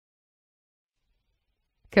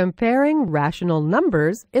Comparing rational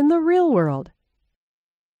numbers in the real world.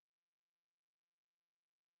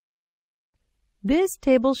 This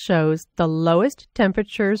table shows the lowest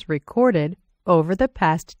temperatures recorded over the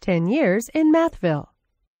past 10 years in Mathville.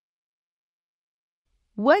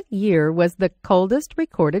 What year was the coldest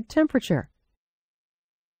recorded temperature?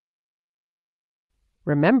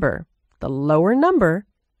 Remember, the lower number,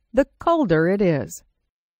 the colder it is.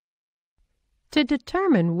 To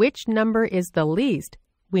determine which number is the least,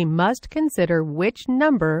 we must consider which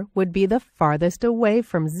number would be the farthest away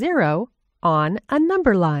from zero on a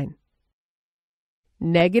number line.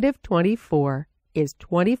 Negative 24 is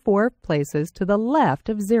 24 places to the left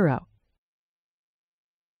of zero.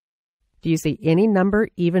 Do you see any number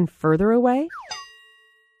even further away?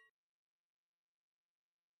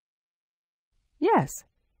 Yes,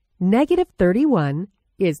 negative 31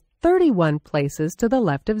 is 31 places to the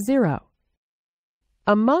left of zero.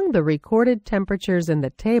 Among the recorded temperatures in the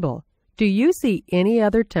table, do you see any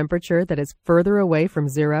other temperature that is further away from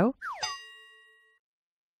zero?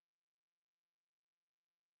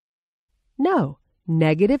 No,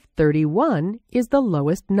 negative 31 is the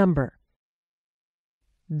lowest number.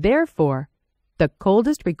 Therefore, the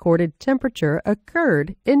coldest recorded temperature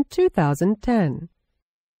occurred in 2010.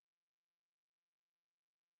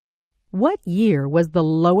 What year was the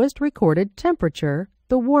lowest recorded temperature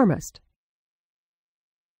the warmest?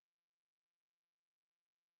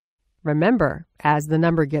 Remember, as the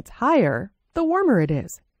number gets higher, the warmer it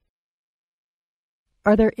is.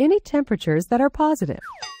 Are there any temperatures that are positive?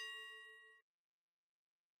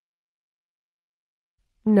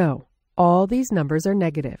 No, all these numbers are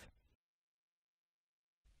negative.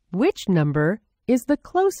 Which number is the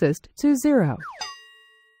closest to zero?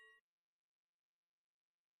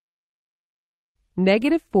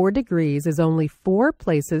 Negative 4 degrees is only 4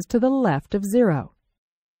 places to the left of zero.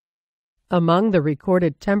 Among the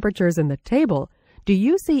recorded temperatures in the table, do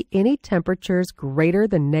you see any temperatures greater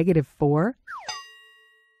than negative 4?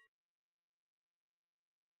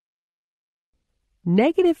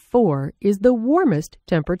 Negative 4 is the warmest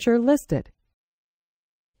temperature listed.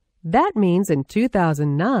 That means in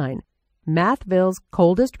 2009, Mathville's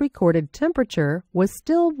coldest recorded temperature was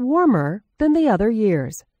still warmer than the other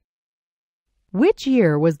years. Which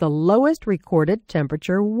year was the lowest recorded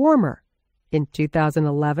temperature warmer? In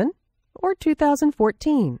 2011 or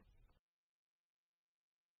 2014?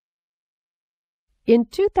 In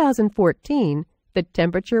 2014, the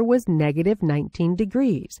temperature was negative 19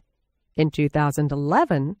 degrees. In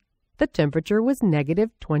 2011, the temperature was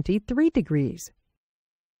negative 23 degrees.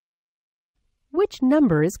 Which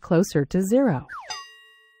number is closer to zero?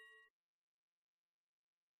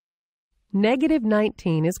 Negative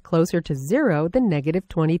 19 is closer to zero than negative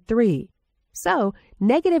 23. So,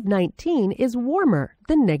 negative 19 is warmer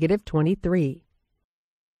than negative 23.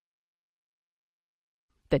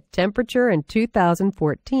 The temperature in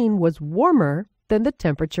 2014 was warmer than the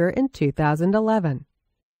temperature in 2011.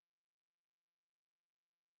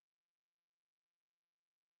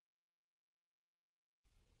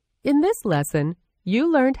 In this lesson,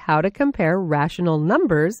 you learned how to compare rational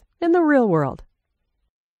numbers in the real world.